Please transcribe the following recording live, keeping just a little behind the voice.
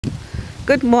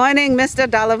Good morning, Mr.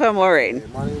 Doliver Morain.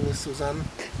 Good morning, Miss Susan.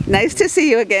 Nice to see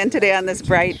you again today on this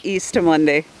bright Easter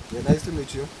Monday. Yeah, nice to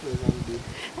meet you.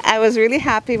 I was really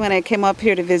happy when I came up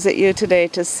here to visit you today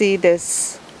to see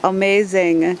this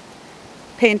amazing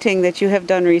painting that you have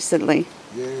done recently.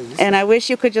 Yeah, and I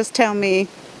wish you could just tell me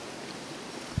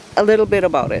a little bit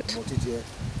about it.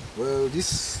 Well,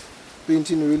 this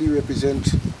painting really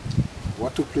represents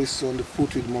what took place on the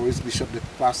foot with Maurice Bishop, the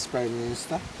past Prime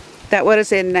Minister. That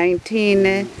was in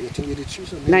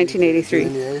 1983.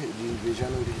 Yeah, the invasion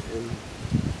of the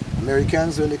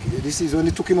Americans. This is when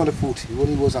they took him on the foot. When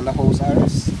he was under house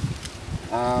arrest.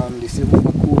 They say move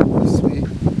a cool go this way,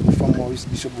 from Maurice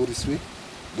Bishop go this way.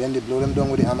 Then they blow them down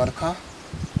with the armored car.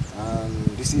 And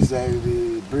this is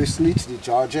the bracelet, the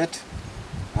georgette,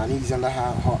 and he's under a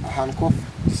handcuff.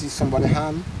 This is somebody's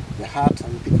hand, the hat,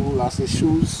 and people who lost their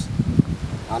shoes,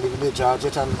 and even the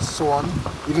georgette and so on,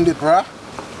 even the bra,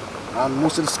 and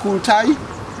most of the school tie,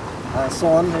 and so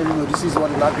on. You know, this is what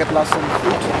not get lost on the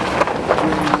foot,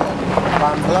 during the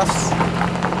palm glass.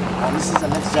 And this is the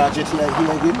next georgette here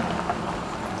again,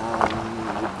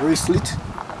 and the bracelet.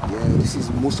 Yeah, this is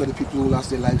most of the people who lost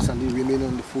their lives and they remain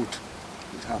on the foot.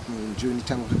 It happened during the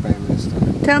time of the Prime Minister.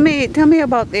 Tell me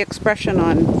about the expression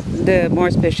on the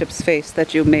Maurice Bishop's face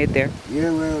that you made there.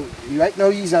 Yeah, well, right now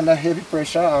he's under heavy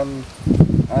pressure and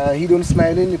he don't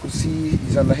smiling. You could see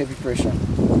he's under heavy pressure.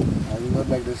 He's not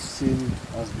like the same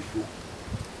as before.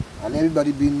 And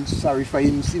everybody been sorry for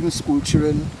him, even school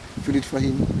children feel it for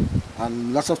him.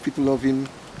 And lots of people love him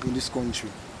in this country.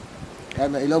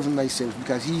 And I love him myself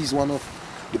because he is one of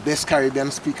the best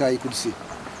Caribbean speaker I could see.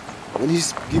 When he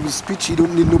gives his speech, he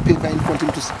don't need no paper in front of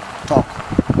him to talk.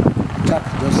 He talk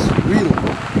just real.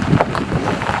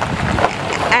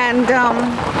 And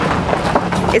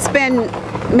it's been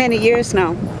many years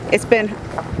now. It's been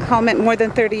how many? More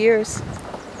than 30 years.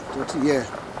 30, yeah.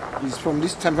 It's from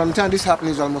this time. From the time this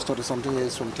happened, it's almost 30 something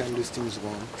years from the time this thing is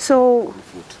gone. So,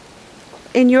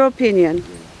 in your opinion,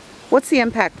 yeah. What's the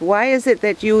impact? Why is it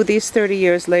that you, these 30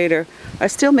 years later, are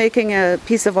still making a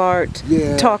piece of art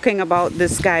talking about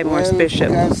this guy, Maurice Bishop?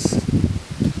 Because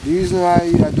the reason why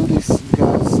I do this,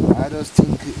 because I just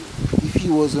think if he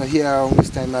was here around this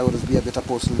time, I would be a better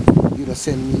person. He would have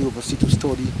sent me overseas to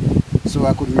study so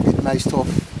I could repeat my stuff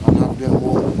and have them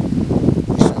more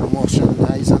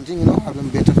emotionalized and thing, you know, have them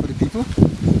better for the people.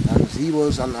 And he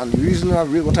was, and the reason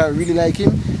what I really like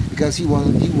him, because he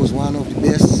was one of the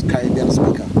best Caribbean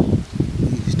speakers.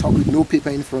 He talked with no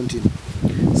paper in front of him.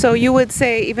 So you would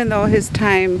say, even though his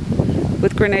time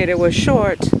with Grenada was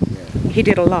short, he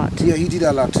did a lot. Yeah, he did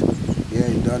a lot. Yeah,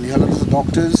 and he had a lot of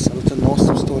doctors, a lot of nurses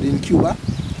who studied in Cuba.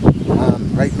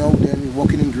 Right now, they're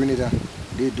working in Grenada.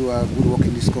 They do a good work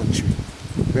in this country.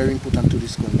 Very important to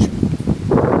this country.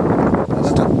 A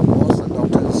lot of nurses and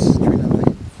doctors train under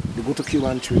him. They go to Cuba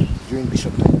and train during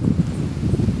Bishop time.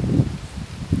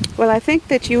 Well, I think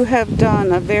that you have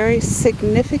done a very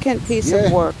significant piece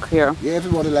of work here. Yeah,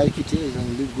 everybody like it here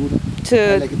and look good.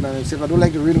 I like it myself. I don't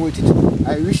like the rain with it.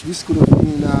 I wish this could have been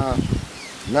in a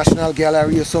national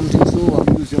gallery or something, so a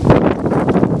museum.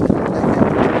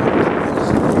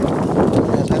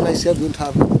 I myself don't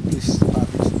have this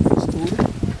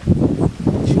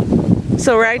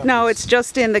So right now it's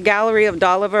just in the gallery of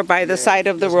Doliver by the side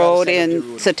of the road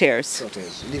in Saters.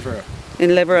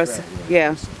 In Liveros,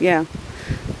 yeah.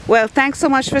 Well, thanks so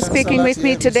much for speaking with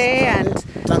me today, and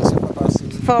thanks for passing.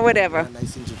 For whatever.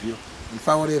 Nice interview. And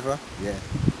for whatever, yeah.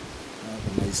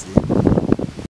 Have a nice day.